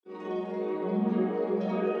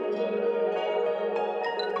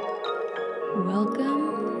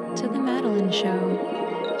Welcome to the Madeline Show.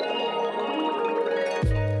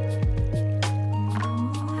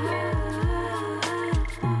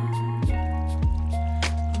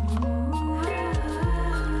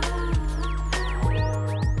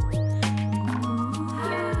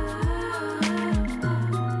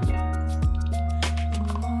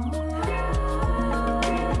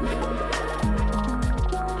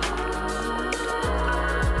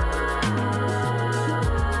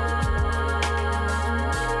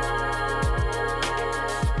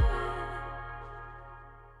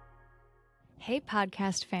 Hey,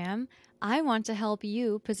 podcast fam. I want to help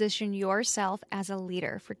you position yourself as a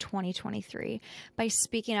leader for 2023 by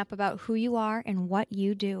speaking up about who you are and what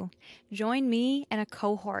you do. Join me and a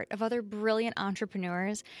cohort of other brilliant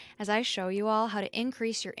entrepreneurs as I show you all how to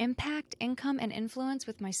increase your impact, income, and influence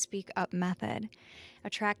with my Speak Up method.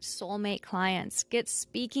 Attract soulmate clients, get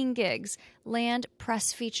speaking gigs, land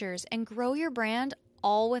press features, and grow your brand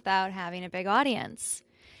all without having a big audience.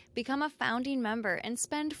 Become a founding member and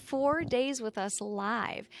spend 4 days with us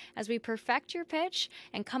live as we perfect your pitch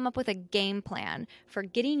and come up with a game plan for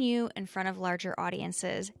getting you in front of larger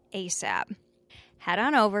audiences ASAP. Head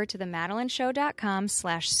on over to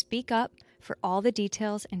themadelineshow.com/speakup for all the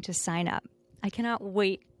details and to sign up. I cannot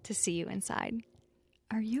wait to see you inside.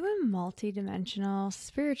 Are you a multidimensional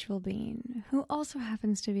spiritual being who also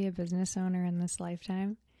happens to be a business owner in this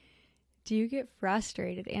lifetime? Do you get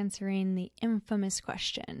frustrated answering the infamous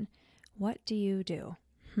question, what do you do?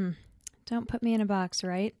 Don't put me in a box,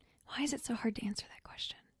 right? Why is it so hard to answer that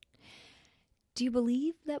question? Do you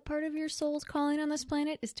believe that part of your soul's calling on this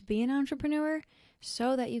planet is to be an entrepreneur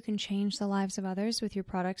so that you can change the lives of others with your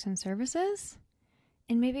products and services?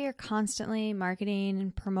 And maybe you're constantly marketing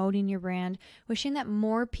and promoting your brand, wishing that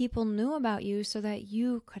more people knew about you so that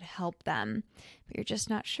you could help them. But you're just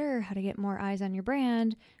not sure how to get more eyes on your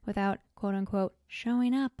brand without, quote unquote,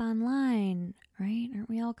 showing up online, right? Aren't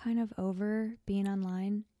we all kind of over being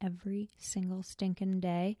online every single stinking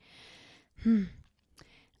day?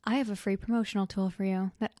 I have a free promotional tool for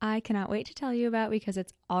you that I cannot wait to tell you about because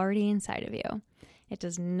it's already inside of you. It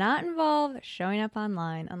does not involve showing up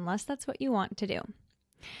online unless that's what you want to do.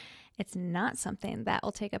 It's not something that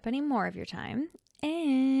will take up any more of your time,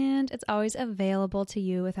 and it's always available to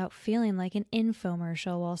you without feeling like an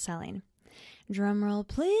infomercial while selling. Drum roll,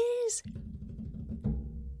 please.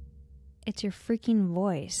 It's your freaking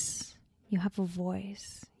voice. You have a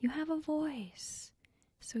voice. You have a voice.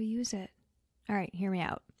 So use it. All right, hear me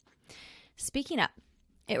out. Speaking up,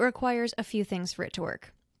 it requires a few things for it to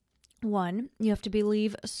work. 1, you have to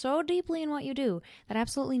believe so deeply in what you do that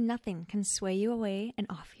absolutely nothing can sway you away and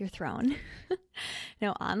off your throne.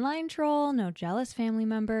 No online troll, no jealous family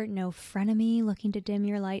member, no frenemy looking to dim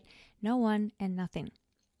your light, no one and nothing.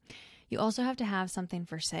 You also have to have something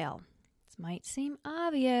for sale. This might seem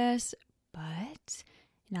obvious, but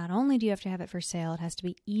not only do you have to have it for sale, it has to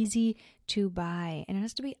be easy to buy, and it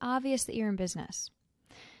has to be obvious that you're in business.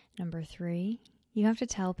 Number 3, you have to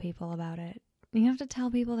tell people about it. You have to tell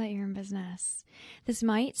people that you're in business. This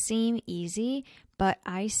might seem easy, but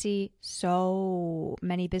I see so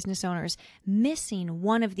many business owners missing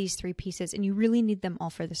one of these 3 pieces, and you really need them all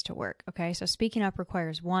for this to work, okay? So speaking up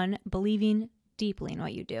requires 1, believing deeply in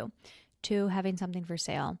what you do, 2, having something for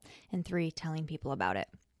sale, and 3, telling people about it.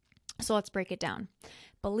 So let's break it down.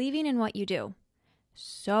 Believing in what you do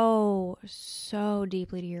so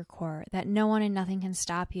deeply to your core that no one and nothing can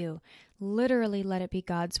stop you. Literally let it be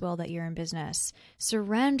God's will that you're in business.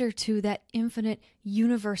 Surrender to that infinite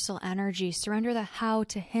universal energy. Surrender the how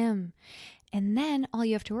to Him. And then all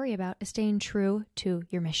you have to worry about is staying true to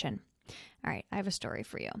your mission. All right, I have a story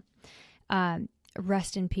for you.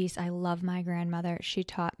 Rest in peace. I love my grandmother. She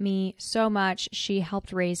taught me so much. She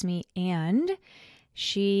helped raise me, and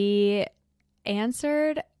she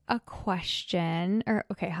answered a question, or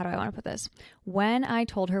okay, how do I want to put this? When I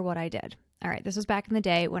told her what I did. All right, this was back in the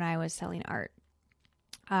day when I was selling art.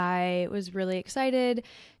 I was really excited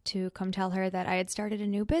to come tell her that I had started a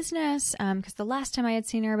new business because the last time I had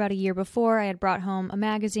seen her about a year before, I had brought home a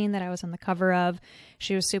magazine that I was on the cover of.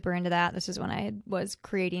 She was super into that. This is when I was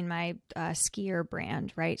creating my skier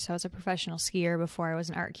brand, right? So I was a professional skier before I was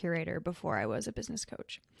an art curator, before I was a business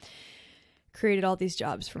coach. Created all these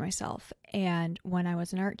jobs for myself. And when I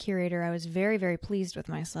was an art curator, I was very, very pleased with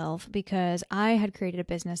myself because I had created a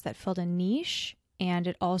business that filled a niche, and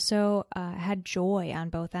it also had joy on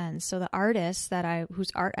both ends. So the artists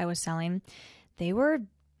whose art I was selling, they were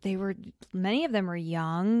many of them were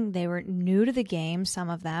young. They were new to the game, some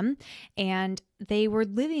of them, and they were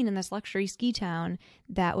living in this luxury ski town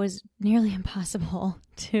that was nearly impossible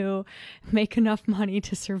to make enough money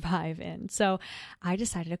to survive in. So I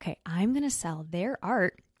decided, okay, I'm going to sell their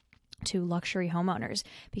art to luxury homeowners,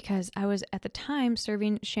 because I was at the time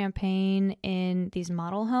serving champagne in these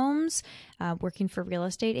model homes, working for real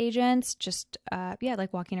estate agents, just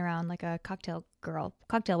like walking around like a cocktail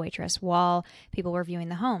waitress while people were viewing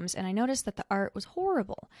the homes. And I noticed that the art was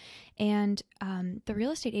horrible, and the real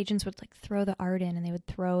estate agents would like throw the art in, and they would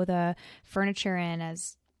throw the furniture in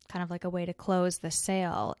as kind of like a way to close the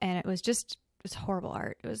sale. And it was horrible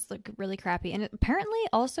art. It was like really crappy. And apparently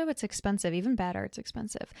also it's expensive. Even bad art's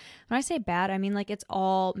expensive. When I say bad, I mean like it's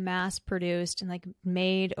all mass produced and like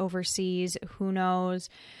made overseas. Who knows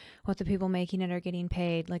what the people making it are getting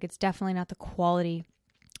paid. Like it's definitely not the quality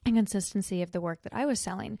and consistency of the work that I was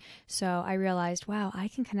selling. So I realized, wow, I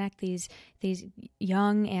can connect these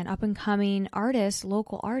young and up and coming artists,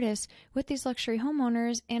 local artists, with these luxury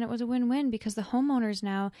homeowners. And it was a win-win, because the homeowners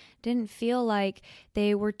now didn't feel like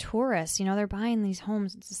they were tourists. You know, they're buying these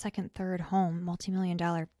homes. It's a second, third home,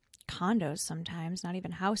 multi-million-dollar condos sometimes, not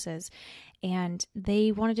even houses. And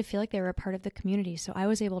they wanted to feel like they were a part of the community. So I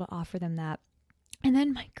was able to offer them that. And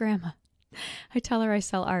then my grandma, I tell her I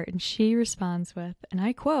sell art, and she responds with, and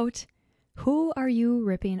I quote, "Who are you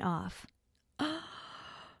ripping off?"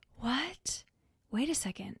 What? Wait a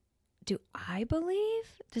second. Do I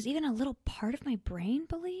believe? Does even a little part of my brain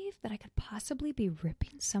believe that I could possibly be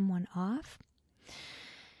ripping someone off?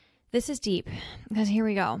 This is deep, because here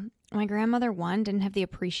we go. My grandmother, one, didn't have the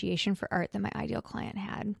appreciation for art that my ideal client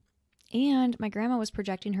had. And my grandma was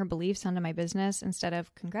projecting her beliefs onto my business instead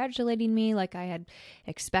of congratulating me like I had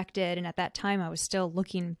expected. And at that time, I was still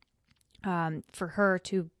looking for her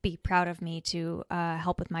to be proud of me, to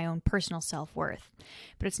help with my own personal self-worth.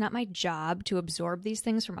 But it's not my job to absorb these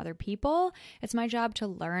things from other people. It's my job to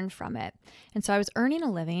learn from it. And so I was earning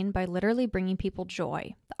a living by literally bringing people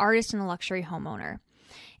joy, the artist and the luxury homeowner.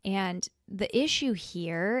 And the issue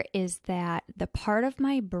here is that the part of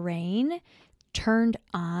my brain turned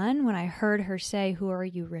on when I heard her say, "Who are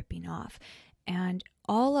you ripping off?" And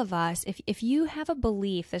all of us, if you have a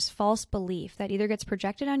belief, this false belief that either gets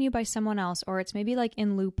projected on you by someone else, or it's maybe like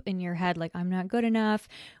in loop in your head, like I'm not good enough,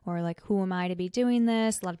 or like who am I to be doing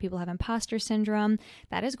this? A lot of people have imposter syndrome.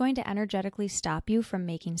 That is going to energetically stop you from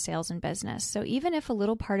making sales in business. So even if a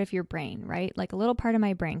little part of your brain, right? Like a little part of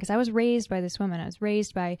my brain, because I was raised by this woman, I was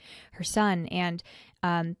raised by her son, and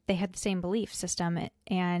they had the same belief system,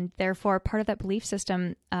 and therefore part of that belief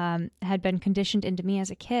system had been conditioned into me as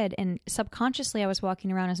a kid. And subconsciously, I was walking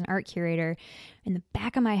around as an art curator in the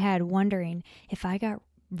back of my head wondering, if I got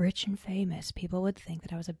rich and famous, people would think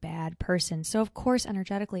that I was a bad person. So of course,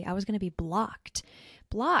 energetically, I was going to be blocked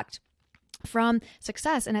from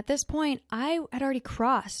success. And at this point, I had already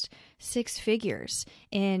crossed 6 figures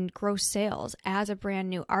in gross sales as a brand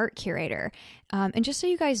new art curator. And just so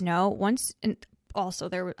you guys know,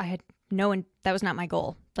 I had that was not my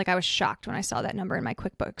goal. Like I was shocked when I saw that number in my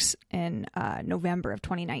QuickBooks in November of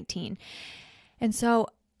 2019. And so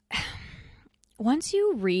once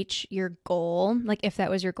you reach your goal, like if that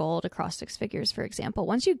was your goal to cross 6 figures, for example,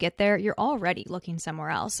 once you get there, you're already looking somewhere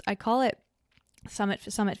else. I call it summit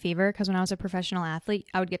fever, because when I was a professional athlete,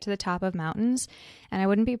 I would get to the top of mountains and I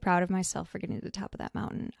wouldn't be proud of myself for getting to the top of that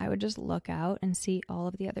mountain. I would just look out and see all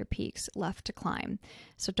of the other peaks left to climb.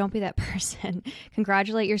 So don't be that person.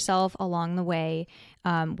 Congratulate yourself along the way,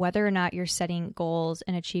 whether or not you're setting goals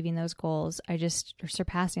and achieving those goals, or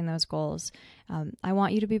surpassing those goals. I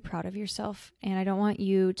want you to be proud of yourself, and I don't want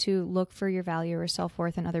you to look for your value or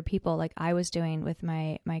self-worth in other people like I was doing with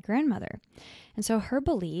my grandmother. And so her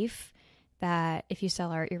belief that if you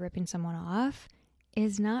sell art, you're ripping someone off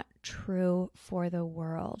is not true for the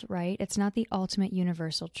world, right? It's not the ultimate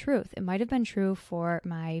universal truth. It might have been true for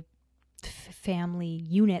my family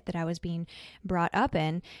unit that I was being brought up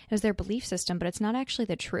in. It was their belief system, but it's not actually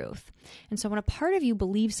the truth. And so when a part of you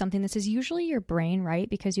believes something, this is usually your brain, right?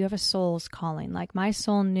 Because you have a soul's calling. Like my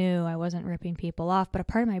soul knew I wasn't ripping people off, but a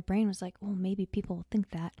part of my brain was like, well, maybe people will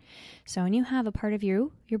think that. So when you have a part of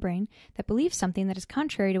your brain that believes something that is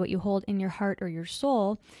contrary to what you hold in your heart or your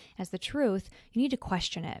soul as the truth, you need to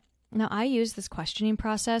question it. Now, I use this questioning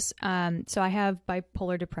process. So I have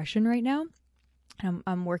bipolar depression right now.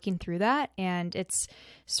 I'm working through that, and it's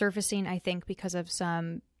surfacing, I think, because of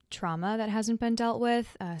some trauma that hasn't been dealt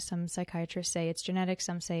with. Some psychiatrists say it's genetic,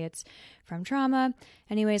 some say it's from trauma.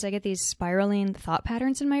 Anyways, I get these spiraling thought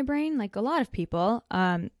patterns in my brain, like a lot of people.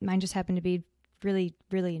 Mine just happen to be really,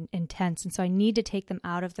 really intense. And so I need to take them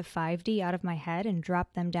out of the 5D, out of my head, and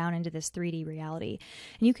drop them down into this 3D reality.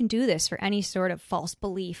 And you can do this for any sort of false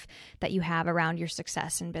belief that you have around your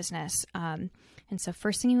success in business. And so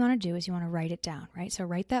first thing you want to do is you want to write it down, right? So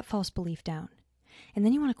write that false belief down. And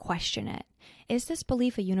then you want to question it. Is this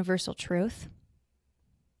belief a universal truth?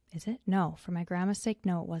 Is it? No. For my grandma's sake,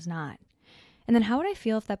 no, it was not. And then how would I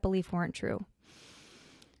feel if that belief weren't true?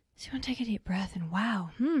 So you want to take a deep breath and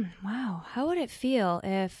wow, how would it feel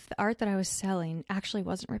if the art that I was selling actually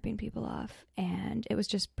wasn't ripping people off and it was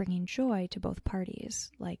just bringing joy to both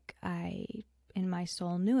parties, like I, in my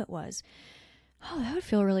soul, knew it was? Oh, that would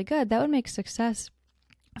feel really good. That would make success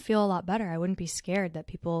feel a lot better. I wouldn't be scared that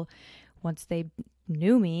people, once they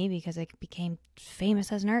knew me because I became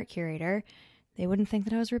famous as an art curator, they wouldn't think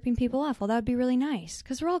that I was ripping people off. Well, that would be really nice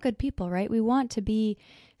because we're all good people, right? We want to be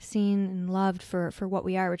seen and loved for what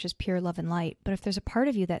we are, which is pure love and light. But if there's a part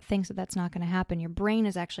of you that thinks that that's not going to happen, your brain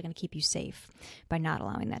is actually going to keep you safe by not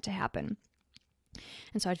allowing that to happen.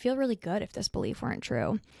 And so I'd feel really good if this belief weren't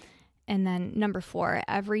true. And then number 4,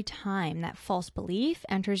 every time that false belief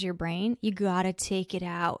enters your brain, you got to take it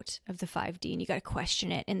out of the 5D and you got to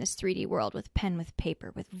question it in this 3D world with pen, with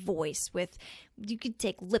paper, with voice, you could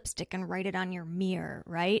take lipstick and write it on your mirror,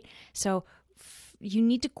 right? So you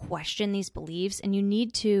need to question these beliefs and you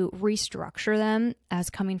need to restructure them as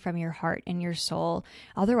coming from your heart and your soul.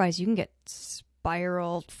 Otherwise, you can get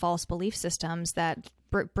spiral false belief systems that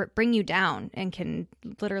bring you down and can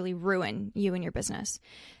literally ruin you and your business.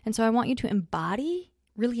 And so I want you to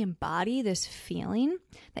really embody this feeling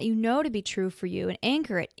that you know to be true for you and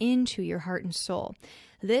anchor it into your heart and soul.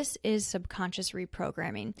 This is subconscious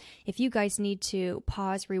reprogramming. If you guys need to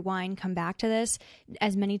pause, rewind, come back to this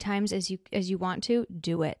as many times as you want to,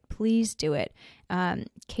 do it. Please do it.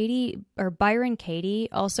 Byron Katie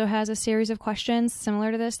also has a series of questions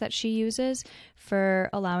similar to this that she uses for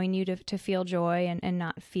allowing you to feel joy and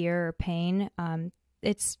not fear or pain.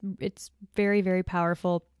 It's very, very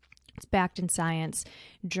powerful. It's backed in science.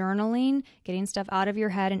 Journaling, getting stuff out of your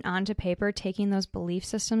head and onto paper, taking those belief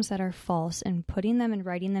systems that are false and putting them and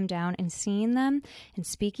writing them down and seeing them and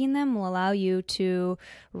speaking them will allow you to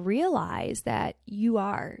realize that you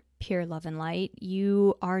are pure love and light.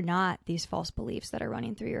 You are not these false beliefs that are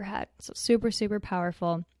running through your head. So super, super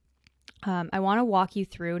powerful. I want to walk you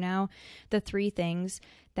through now the 3 things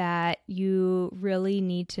that you really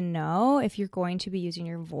need to know if you're going to be using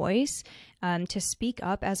your voice to speak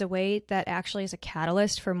up as a way that actually is a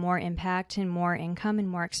catalyst for more impact and more income and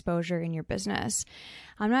more exposure in your business.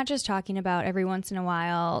 I'm not just talking about every once in a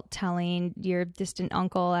while telling your distant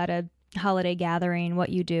uncle at a holiday gathering what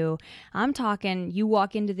you do. I'm talking you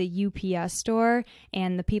walk into the UPS store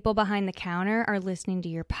and the people behind the counter are listening to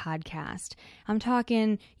your podcast. I'm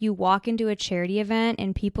talking you walk into a charity event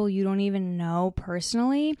and people you don't even know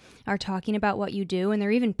personally are talking about what you do and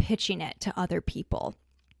they're even pitching it to other people.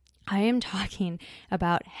 I am talking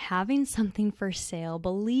about having something for sale,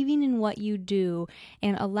 believing in what you do,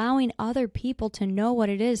 and allowing other people to know what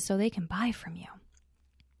it is so they can buy from you.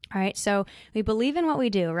 All right, so we believe in what we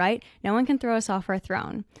do, right? No one can throw us off our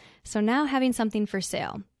throne. So now having something for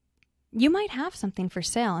sale. You might have something for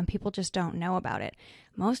sale and people just don't know about it.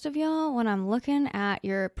 Most of y'all, when I'm looking at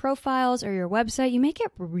your profiles or your website, you make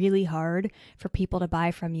it really hard for people to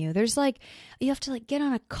buy from you. You have to get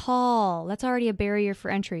on a call. That's already a barrier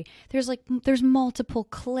for entry. There's multiple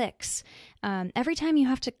clicks. Every time you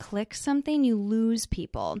have to click something, you lose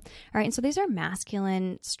people. All right, and so these are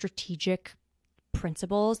masculine strategic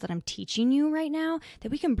principles that I'm teaching you right now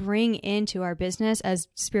that we can bring into our business as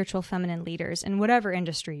spiritual feminine leaders in whatever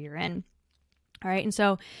industry you're in. All right. And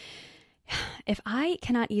so if I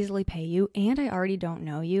cannot easily pay you and I already don't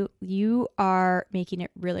know you, you are making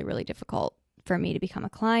it really, really difficult for me to become a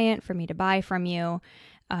client, for me to buy from you.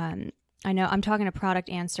 I know I'm talking to product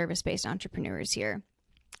and service-based entrepreneurs here.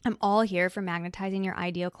 I'm all here for magnetizing your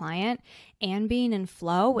ideal client and being in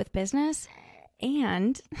flow with business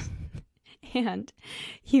and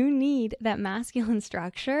you need that masculine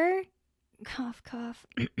structure, cough, cough,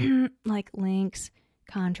 like links,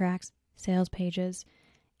 contracts, sales pages,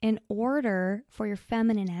 in order for your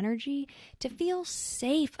feminine energy to feel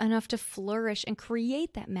safe enough to flourish and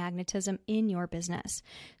create that magnetism in your business.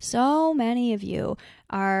 So many of you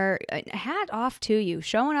are, hat off to you,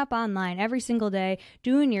 showing up online every single day,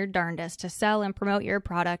 doing your darndest to sell and promote your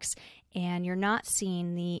products, and you're not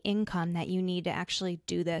seeing the income that you need to actually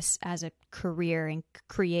do this as a career and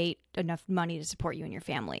create enough money to support you and your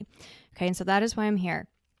family. Okay, and so that is why I'm here.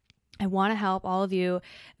 I want to help all of you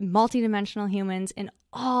multidimensional humans in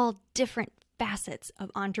all different facets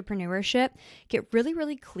of entrepreneurship. Get really,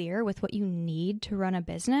 really clear with what you need to run a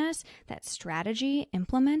business, that strategy,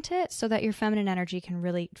 implement it so that your feminine energy can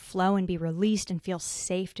really flow and be released and feel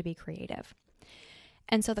safe to be creative.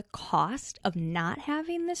 And so the cost of not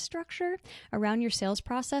having this structure around your sales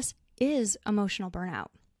process is emotional burnout.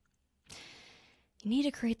 You need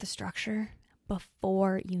to create the structure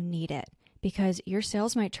before you need it, because your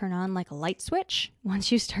sales might turn on like a light switch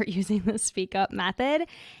once you start using the speak up method.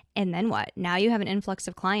 And then what? Now you have an influx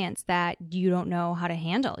of clients that you don't know how to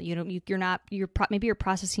handle. Maybe you're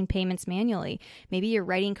processing payments manually. Maybe you're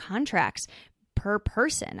writing contracts per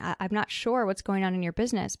person. I'm not sure what's going on in your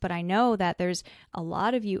business, but I know that there's a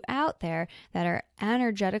lot of you out there that are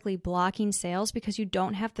energetically blocking sales because you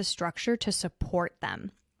don't have the structure to support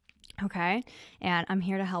them. Okay. And I'm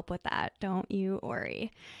here to help with that. Don't you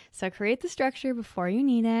worry. So create the structure before you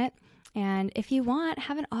need it. And if you want,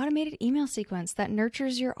 have an automated email sequence that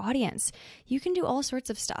nurtures your audience. You can do all sorts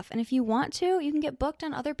of stuff. And if you want to, you can get booked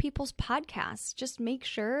on other people's podcasts. Just make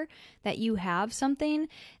sure that you have something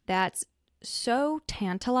that's so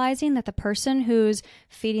tantalizing that the person who's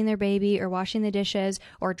feeding their baby or washing the dishes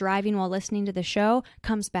or driving while listening to the show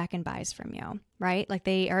comes back and buys from you, right? Like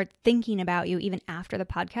they are thinking about you even after the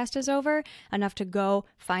podcast is over, enough to go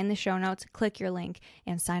find the show notes, click your link,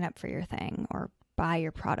 and sign up for your thing or buy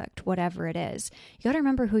your product, whatever it is. You got to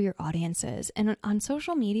remember who your audience is. And on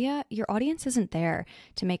social media, your audience isn't there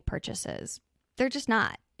to make purchases. They're just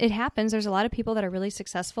not. It happens. There's a lot of people that are really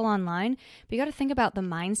successful online, but you got to think about the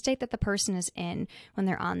mind state that the person is in when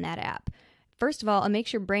they're on that app. First of all, it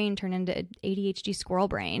makes your brain turn into ADHD squirrel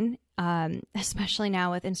brain, especially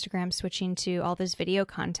now with Instagram switching to all this video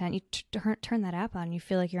content. You turn that app on, you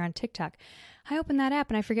feel like you're on TikTok. I open that app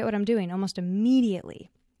and I forget what I'm doing almost immediately.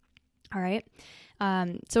 All right.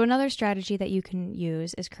 So another strategy that you can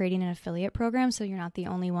use is creating an affiliate program so you're not the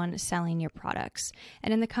only one selling your products.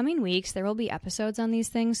 And in the coming weeks, there will be episodes on these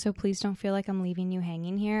things, so please don't feel like I'm leaving you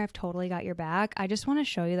hanging here. I've totally got your back. I just want to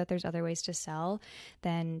show you that there's other ways to sell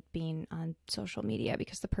than being on social media,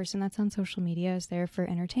 because the person that's on social media is there for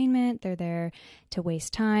entertainment. They're there to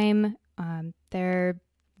waste time. They're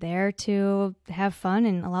there to have fun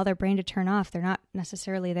and allow their brain to turn off. They're not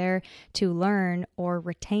necessarily there to learn or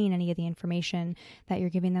retain any of the information that you're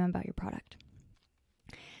giving them about your product.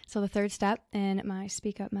 So the third step in my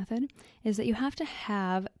speak up method is that you have to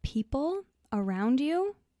have people around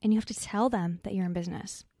you and you have to tell them that you're in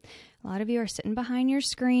business. A lot of you are sitting behind your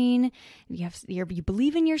screen. You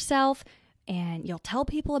believe in yourself, and you'll tell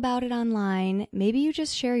people about it online. Maybe you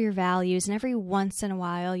just share your values, and every once in a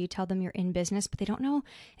while you tell them you're in business, but they don't know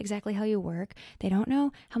exactly how you work. They don't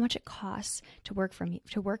know how much it costs to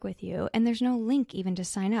work with you, and there's no link even to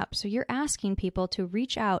sign up. So you're asking people to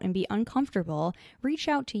reach out and be uncomfortable, reach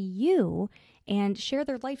out to you and share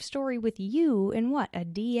their life story with you in a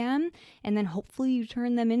DM, and then hopefully you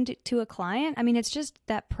turn them into a client. I mean, it's just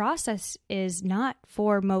that process is not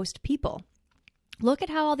for most people. Look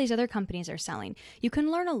at how all these other companies are selling. You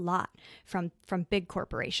can learn a lot from big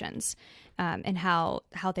corporations and how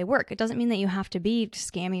they work. It doesn't mean that you have to be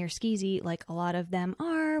scammy or skeezy like a lot of them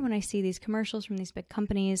are. When I see these commercials from these big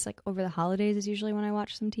companies, like over the holidays is usually when I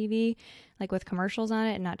watch some TV, like with commercials on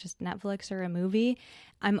it and not just Netflix or a movie,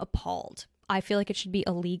 I'm appalled. I feel like it should be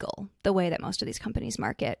illegal the way that most of these companies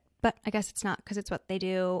market. But I guess it's not, because it's what they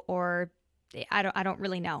do, or I don't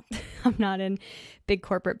really know. I'm not in big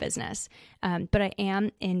corporate business, but I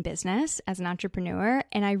am in business as an entrepreneur,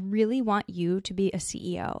 and I really want you to be a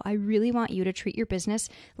CEO. I really want you to treat your business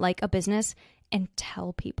like a business and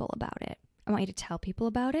tell people about it. I want you to tell people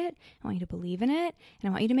about it. I want you to believe in it, and I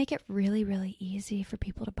want you to make it really, really easy for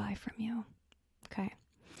people to buy from you. Okay.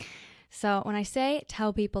 So when I say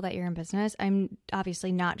tell people that you're in business, I'm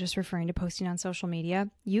obviously not just referring to posting on social media.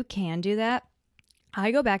 You can do that.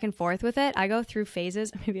 I go back and forth with it. I go through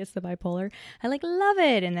phases. Maybe it's the bipolar. I love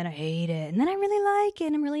it, and then I hate it, and then I really like it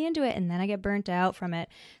and I'm really into it, and then I get burnt out from it.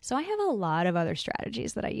 So I have a lot of other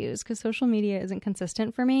strategies that I use because social media isn't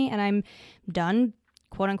consistent for me, and I'm done,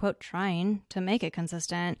 quote unquote, trying to make it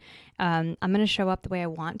consistent. I'm going to show up the way I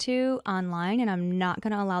want to online, and I'm not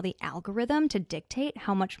going to allow the algorithm to dictate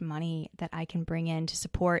how much money that I can bring in to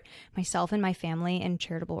support myself and my family and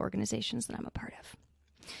charitable organizations that I'm a part of.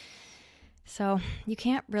 So you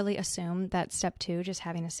can't really assume that step 2, just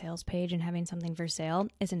having a sales page and having something for sale,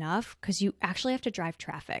 is enough, because you actually have to drive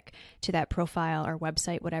traffic to that profile or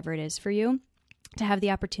website, whatever it is for you, to have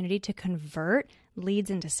the opportunity to convert leads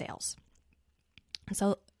into sales. And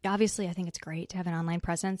so obviously I think it's great to have an online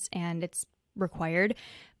presence, and it's required.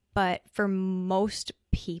 But for most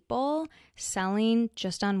people selling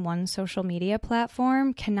just on one social media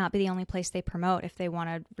platform cannot be the only place they promote if they want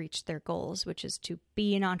to reach their goals, which is to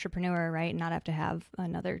be an entrepreneur, right? And not have to have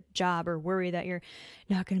another job or worry that you're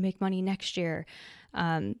not going to make money next year.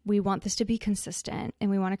 We want this to be consistent, and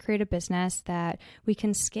we want to create a business that we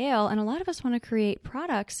can scale. And a lot of us want to create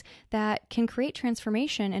products that can create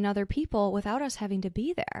transformation in other people without us having to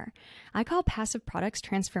be there. I call passive products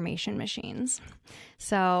transformation machines.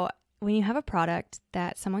 So when you have a product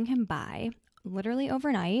that someone can buy literally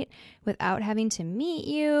overnight without having to meet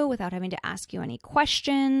you, without having to ask you any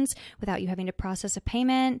questions, without you having to process a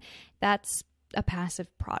payment, that's a passive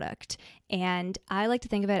product. And I like to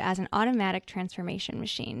think of it as an automatic transformation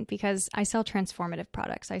machine because I sell transformative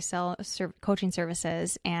products. I sell coaching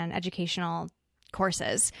services and educational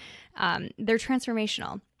courses. They're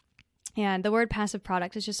transformational. And the word passive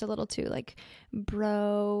product is just a little too like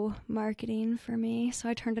bro marketing for me. So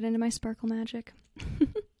I turned it into my sparkle magic.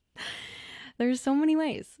 There's so many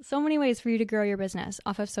ways for you to grow your business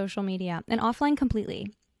off of social media and offline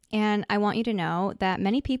completely. And I want you to know that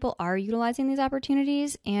many people are utilizing these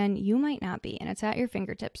opportunities and you might not be, and it's at your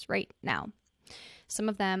fingertips right now. Some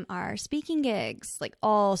of them are speaking gigs, like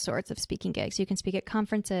all sorts of speaking gigs. You can speak at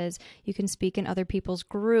conferences. You can speak in other people's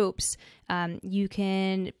groups. You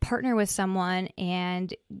can partner with someone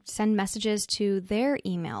and send messages to their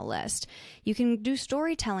email list. You can do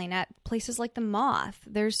storytelling at places like The Moth.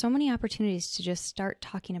 There's so many opportunities to just start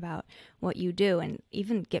talking about what you do and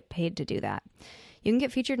even get paid to do that. You can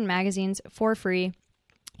get featured in magazines for free.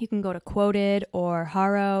 You can go to Quoted or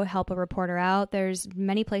Haro, help a reporter out. There's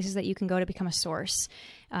many places that you can go to become a source.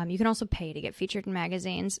 You can also pay to get featured in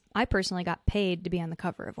magazines. I personally got paid to be on the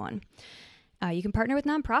cover of one. You can partner with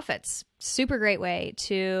nonprofits. Super great way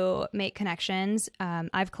to make connections.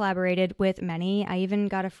 I've collaborated with many. I even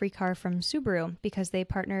got a free car from Subaru because they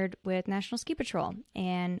partnered with National Ski Patrol.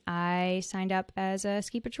 And I signed up as a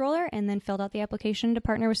ski patroller and then filled out the application to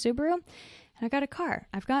partner with Subaru. And I got a car.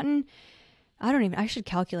 I've gotten... I should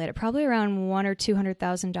calculate it, probably around $100,000 or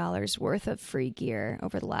 $200,000 worth of free gear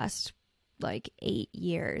over the last 8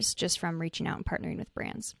 years just from reaching out and partnering with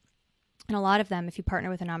brands. And a lot of them, if you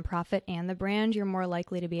partner with a nonprofit and the brand, you're more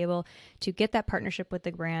likely to be able to get that partnership with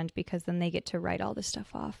the brand because then they get to write all this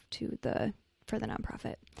stuff off for the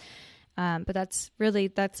nonprofit. But that's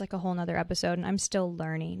like a whole nother episode, and I'm still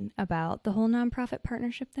learning about the whole nonprofit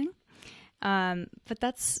partnership thing. But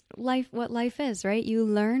that's life, what life is, right? You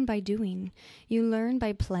learn by doing, you learn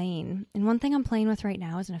by playing. And one thing I'm playing with right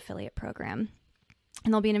now is an affiliate program.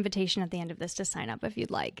 And there'll be an invitation at the end of this to sign up if you'd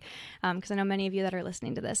like. Because I know many of you that are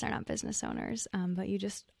listening to this are not business owners, but you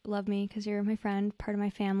just love me because you're my friend, part of my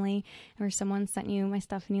family, or someone sent you my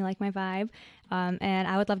stuff and you like my vibe. And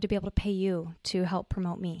I would love to be able to pay you to help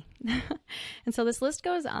promote me. And so this list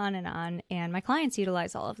goes on, and my clients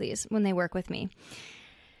utilize all of these when they work with me.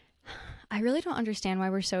 I really don't understand why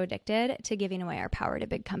we're so addicted to giving away our power to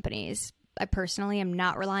big companies. I personally am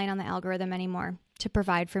not relying on the algorithm anymore to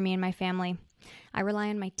provide for me and my family. I rely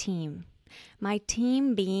on my team. My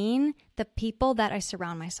team being the people that I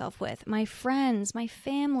surround myself with, my friends, my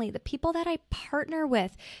family, the people that I partner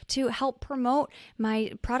with to help promote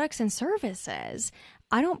my products and services.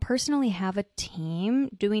 I don't personally have a team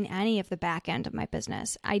doing any of the back end of my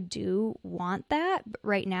business. I do want that, but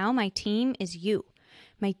right now my team is you.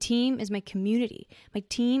 My team is my community. My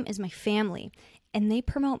team is my family. And they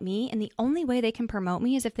promote me. And the only way they can promote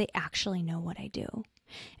me is if they actually know what I do.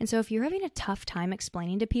 And so if you're having a tough time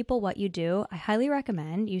explaining to people what you do, I highly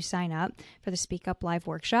recommend you sign up for the Speak Up Live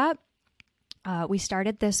workshop. We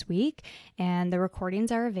started this week and the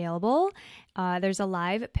recordings are available. There's a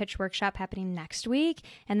live pitch workshop happening next week.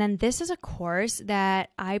 And then this is a course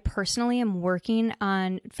that I personally am working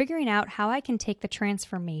on figuring out how I can take the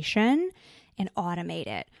transformation and automate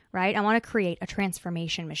it, right? I want to create a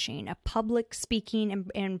transformation machine, a public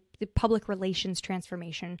speaking and public relations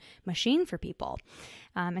transformation machine for people.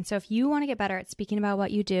 And so if you want to get better at speaking about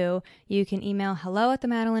what you do, you can email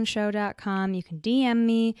hello@themadelineshow.com. You can DM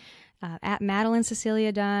me at Madeline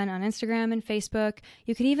Cecilia Dunn on Instagram and Facebook.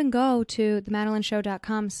 You could even go to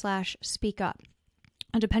themadelineshow.com/speakup.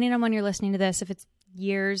 And depending on when you're listening to this, if it's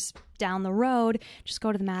years down the road, just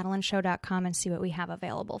go to themadelineshow.com and see what we have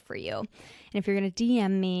available for you. And if you're going to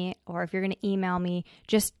DM me or if you're going to email me,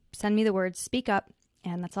 just send me the words speak up,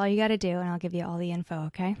 and that's all you got to do, and I'll give you all the info,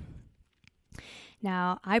 okay?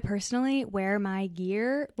 Now, I personally wear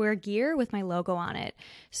gear with my logo on it.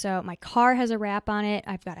 So my car has a wrap on it.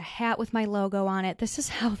 I've got a hat with my logo on it. This is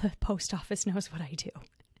how the post office knows what I do.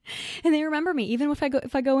 And they remember me, even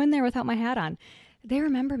if I go in there without my hat on. They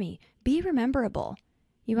remember me. Be rememberable.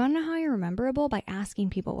 You want to know how you're memorable? By asking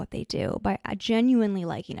people what they do, by genuinely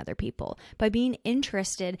liking other people, by being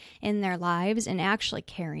interested in their lives and actually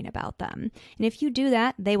caring about them. And if you do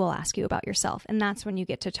that, they will ask you about yourself. And that's when you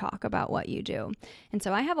get to talk about what you do. And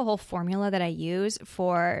so I have a whole formula that I use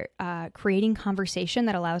for creating conversation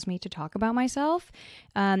that allows me to talk about myself.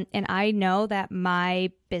 And I know that my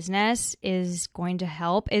business is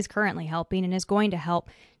currently helping, and is going to help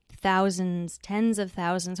thousands, tens of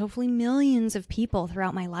thousands, hopefully millions of people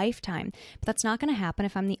throughout my lifetime. But that's not going to happen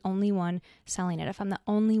if I'm the only one selling it, if I'm the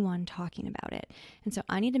only one talking about it. And so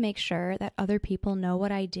I need to make sure that other people know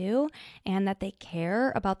what I do and that they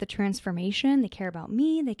care about the transformation. They care about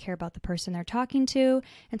me. They care about the person they're talking to.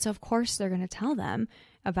 And so, of course, they're going to tell them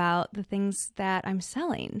about the things that I'm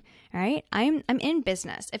selling. All right. I'm in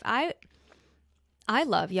business. I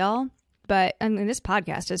love y'all. But I mean, this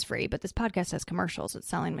podcast is free, but this podcast has commercials. It's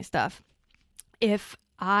selling my stuff. If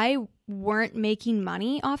I weren't making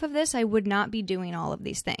money off of this, I would not be doing all of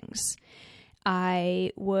these things.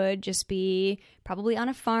 I would just be probably on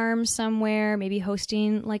a farm somewhere, maybe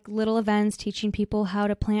hosting like little events, teaching people how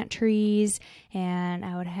to plant trees. And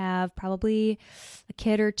I would have probably a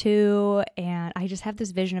kid or two. And I just have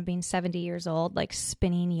this vision of being 70 years old, like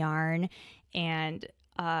spinning yarn and,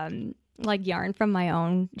 like yarn from my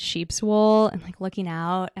own sheep's wool, and like looking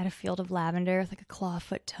out at a field of lavender with like a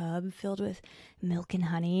clawfoot tub filled with milk and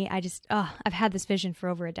honey. I've had this vision for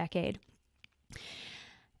over a decade.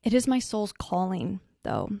 It is my soul's calling,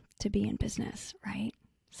 though, to be in business, right?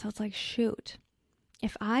 So it's like, shoot,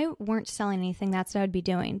 if I weren't selling anything, that's what I would be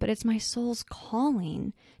doing. But it's my soul's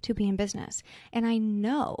calling to be in business. And I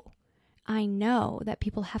know that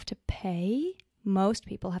people have to pay. Most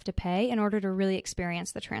people have to pay in order to really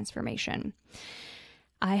experience the transformation.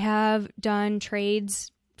 I have done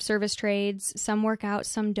trades, service trades. Some work out,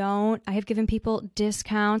 some don't. I have given people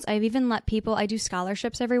discounts. I've even I do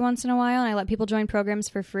scholarships every once in a while, and I let people join programs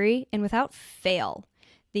for free. And without fail,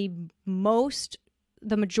 the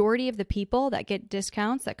majority of the people that get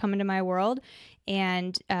discounts that come into my world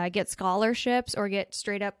and get scholarships or get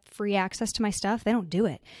straight up free access to my stuff, they don't do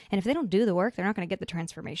it. And if they don't do the work, they're not going to get the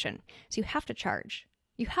transformation. So you have to charge.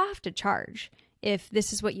 You have to charge if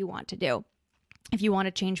this is what you want to do. If you want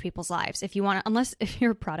to change people's lives, if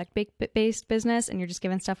you're a product-based business and you're just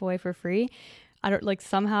giving stuff away for free,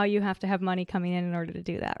 somehow you have to have money coming in order to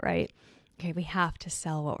do that, right? Okay, we have to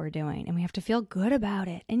sell what we're doing and we have to feel good about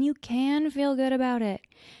it. And you can feel good about it.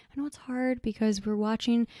 I know it's hard because we're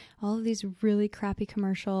watching all of these really crappy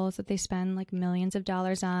commercials that they spend like millions of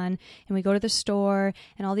dollars on. And we go to the store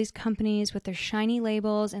and all these companies with their shiny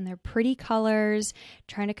labels and their pretty colors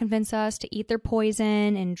trying to convince us to eat their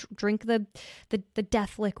poison and drink the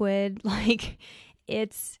death liquid. Like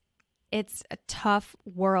it's a tough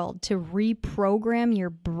world to reprogram your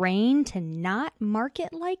brain to not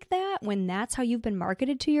market like that when that's how you've been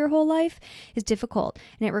marketed to your whole life is difficult,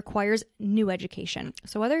 and it requires new education.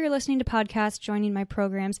 So whether you're listening to podcasts, joining my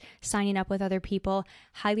programs, signing up with other people,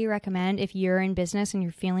 highly recommend if you're in business and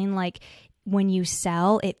you're feeling like when you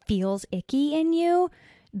sell, it feels icky in you,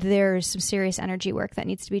 there's some serious energy work that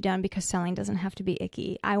needs to be done because selling doesn't have to be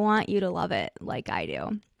icky. I want you to love it like I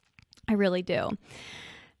do. I really do.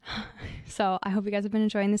 So I hope you guys have been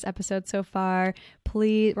enjoying this episode so far.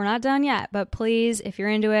 Please, we're not done yet, but please, if you're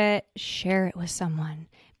into it, share it with someone.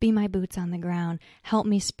 Be my boots on the ground. Help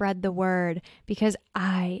me spread the word because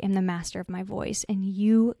I am the master of my voice and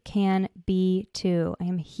you can be too. I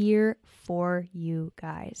am here for you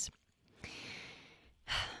guys.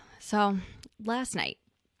 So last night,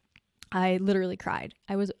 I literally cried.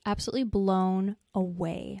 I was absolutely blown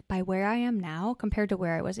away by where I am now compared to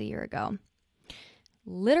where I was a year ago.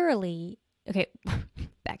 Literally, okay,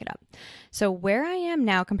 back it up. So where I am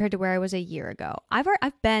now compared to where I was a year ago, I've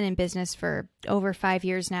been in business for over 5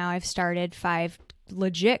 years now. I've started 5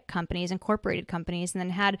 legit companies, incorporated companies, and then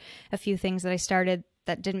had a few things that I started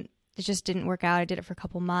that just didn't work out. I did it for a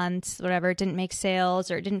couple months, whatever. It didn't make sales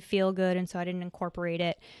or it didn't feel good. And so I didn't incorporate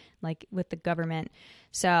it like with the government.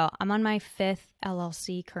 So I'm on my 5th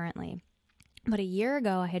LLC currently. But a year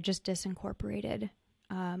ago, I had just disincorporated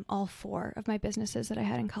all 4 of my businesses that I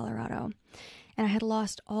had in Colorado. And I had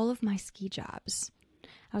lost all of my ski jobs.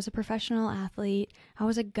 I was a professional athlete. I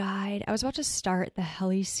was a guide. I was about to start the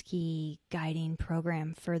heli-ski guiding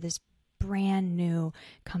program for this brand new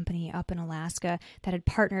company up in Alaska that had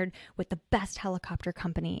partnered with the best helicopter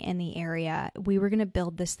company in the area. We were going to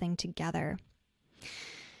build this thing together.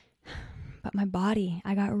 But my body,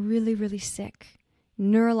 I got really, really sick.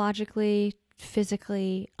 Neurologically,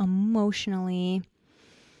 physically, emotionally.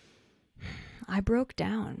 I broke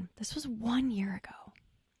down. This was 1 year ago.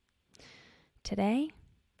 Today,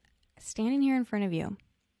 standing here in front of you,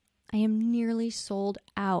 I am nearly sold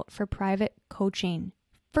out for private coaching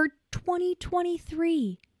for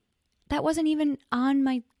 2023. That wasn't even on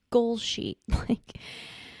my goal sheet. Like,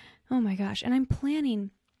 oh my gosh. And I'm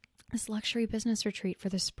planning this luxury business retreat for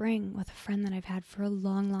the spring with a friend that I've had for a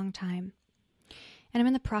long, long time. And I'm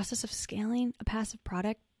in the process of scaling a passive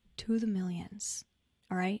product to the millions.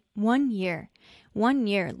 All right. 1 year. 1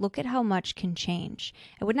 year. Look at how much can change.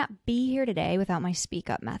 I would not be here today without my Speak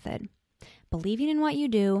Up method. Believing in what you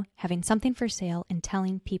do, having something for sale, and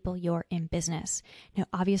telling people you're in business. Now,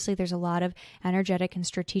 obviously, there's a lot of energetic and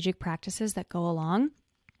strategic practices that go along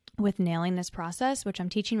with nailing this process, which I'm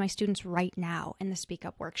teaching my students right now in the Speak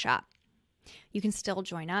Up workshop. You can still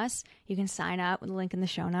join us. You can sign up with a link in the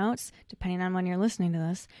show notes, depending on when you're listening to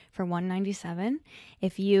this, for $197.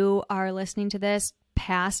 If you are listening to this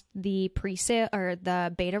past the pre-sale or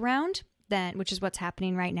the beta round, then, which is what's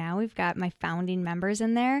happening right now, we've got my founding members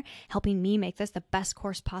in there helping me make this the best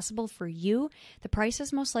course possible for you. The price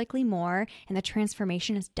is most likely more, and the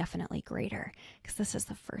transformation is definitely greater because this is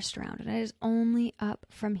the first round, and it is only up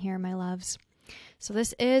from here, my loves. So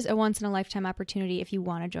this is a once-in-a-lifetime opportunity if you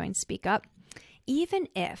want to join Speak Up. Even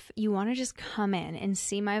if you want to just come in and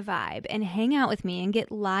see my vibe and hang out with me and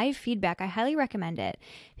get live feedback, I highly recommend it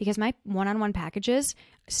because my one-on-one packages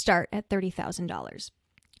start at $30,000.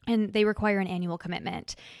 And they require an annual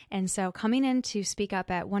commitment. And so coming in to Speak Up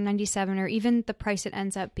at $197, or even the price it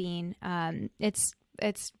ends up being, it's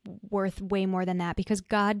worth way more than that because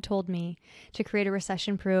God told me to create a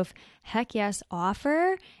recession-proof, heck yes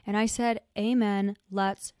offer. And I said, amen,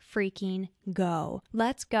 let's freaking go.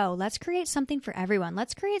 Let's go. Let's create something for everyone.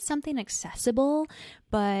 Let's create something accessible,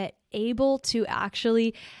 but able to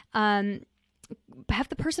actually have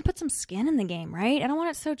the person put some skin in the game, right? I don't want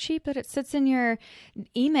it so cheap that it sits in your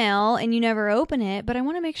email and you never open it, but I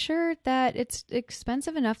want to make sure that it's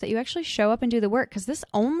expensive enough that you actually show up and do the work, because this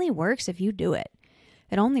only works if you do it.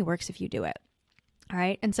 It only works if you do it. All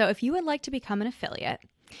right. And so if you would like to become an affiliate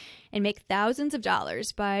and make thousands of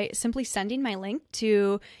dollars by simply sending my link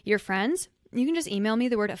to your friends, you can just email me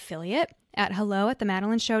the word affiliate at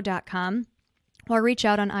hello@themadelineshow.com. Or reach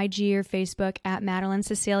out on IG or Facebook at Madeline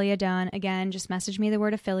Cecilia Dunn. Again, just message me the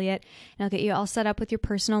word affiliate and I'll get you all set up with your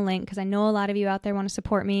personal link, because I know a lot of you out there want to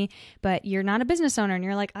support me, but you're not a business owner and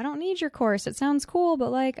you're like, I don't need your course. It sounds cool,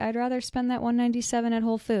 but like I'd rather spend that $197 at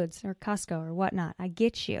Whole Foods or Costco or whatnot. I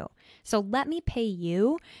get you. So let me pay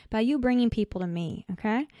you by you bringing people to me,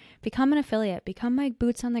 okay? Become an affiliate. Become my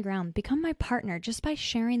boots on the ground. Become my partner just by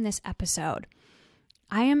sharing this episode.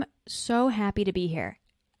 I am so happy to be here.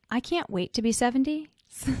 I can't wait to be 70.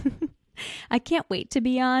 I can't wait to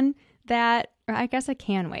be on that. Or I guess I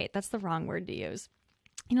can wait. That's the wrong word to use.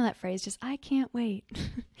 You know that phrase, just, I can't wait.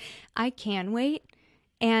 I can wait.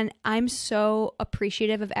 And I'm so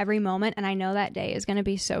appreciative of every moment. And I know that day is going to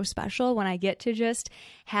be so special when I get to just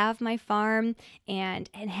have my farm and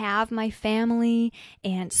have my family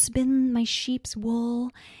and spin my sheep's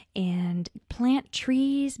wool and plant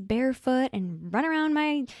trees barefoot and run around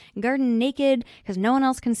my garden naked because no one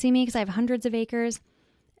else can see me because I have hundreds of acres.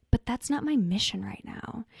 But that's not my mission right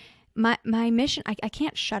now. My mission, I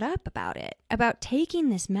can't shut up about it, about taking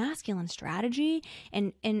this masculine strategy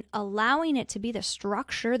and allowing it to be the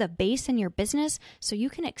structure, the base in your business so you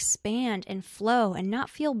can expand and flow and not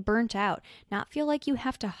feel burnt out, not feel like you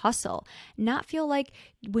have to hustle, not feel like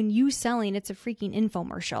when you selling, it's a freaking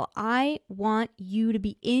infomercial. I want you to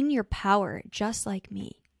be in your power just like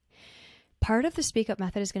me. Part of the Speak Up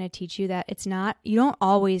method is going to teach you that you don't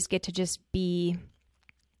always get to just do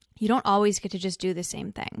the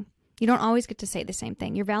same thing. You don't always get to say the same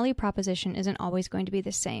thing. Your value proposition isn't always going to be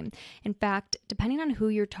the same. In fact, depending on who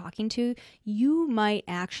you're talking to, you might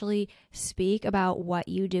actually speak about what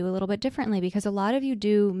you do a little bit differently, because a lot of you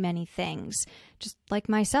do many things, just like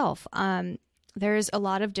myself. There's a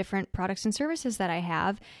lot of different products and services that I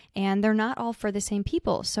have, and they're not all for the same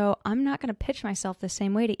people. So I'm not going to pitch myself the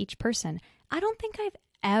same way to each person. I don't think I've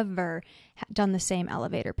ever done the same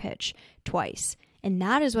elevator pitch twice. And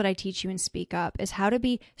that is what I teach you in Speak Up, is how to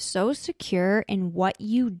be so secure in what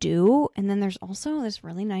you do. And then there's also this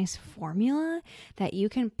really nice formula that you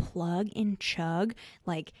can plug and chug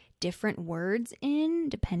like different words in,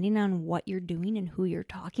 depending on what you're doing and who you're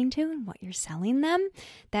talking to and what you're selling them,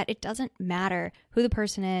 that it doesn't matter who the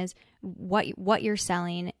person is, what you're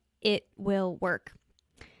selling, it will work.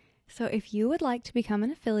 So if you would like to become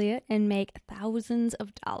an affiliate and make thousands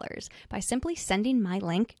of dollars by simply sending my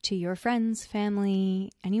link to your friends, family,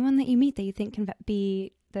 anyone that you meet that you think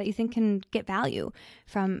can get value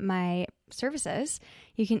from my services,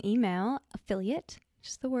 you can email affiliate,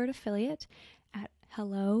 just the word affiliate, at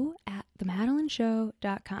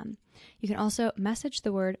hello@themadelineshow.com. You can also message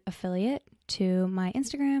the word affiliate to my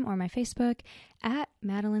Instagram or my Facebook at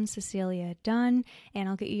Madeline Cecilia Dunn, and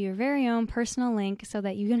I'll get you your very own personal link so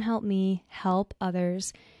that you can help me help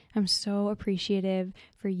others. I'm so appreciative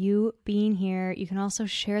for you being here. You can also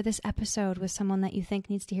share this episode with someone that you think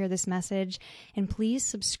needs to hear this message. And please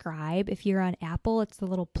subscribe. If you're on Apple, it's the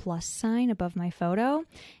little plus sign above my photo.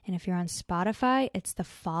 And if you're on Spotify, it's the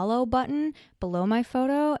follow button below my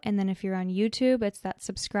photo. And then if you're on YouTube, it's that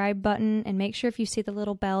subscribe button. And make sure if you see the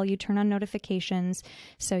little bell, you turn on notifications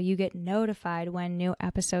so you get notified when new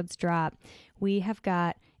episodes drop. We have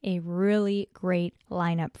got a really great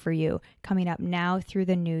lineup for you coming up now through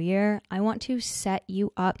the new year. I want to set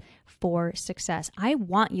you up for success. I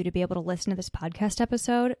want you to be able to listen to this podcast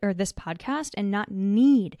episode or this podcast and not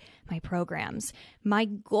need my programs. My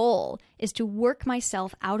goal is to work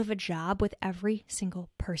myself out of a job with every single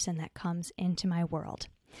person that comes into my world.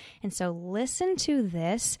 And so listen to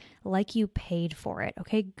this like you paid for it,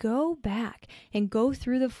 okay? Go back and go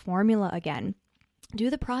through the formula again. Do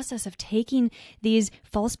the process of taking these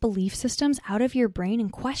false belief systems out of your brain and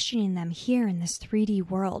questioning them here in this 3D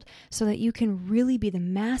world so that you can really be the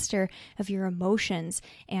master of your emotions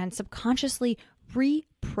and subconsciously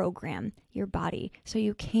reprogram your body so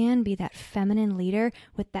you can be that feminine leader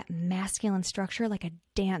with that masculine structure like a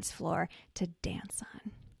dance floor to dance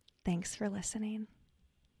on. Thanks for listening.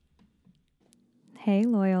 Hey,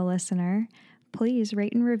 loyal listener, please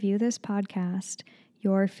rate and review this podcast.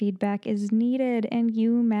 Your feedback is needed and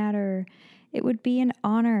you matter. It would be an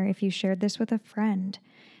honor if you shared this with a friend.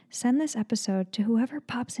 Send this episode to whoever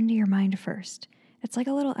pops into your mind first. It's like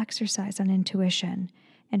a little exercise on intuition.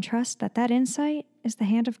 And trust that that insight is the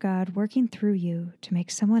hand of God working through you to make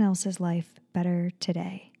someone else's life better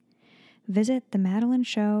today. Visit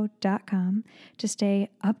themadelineshow.com to stay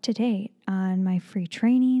up to date on my free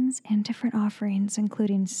trainings and different offerings,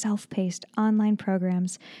 including self-paced online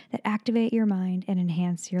programs that activate your mind and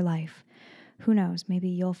enhance your life. Who knows, maybe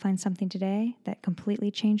you'll find something today that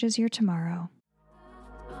completely changes your tomorrow.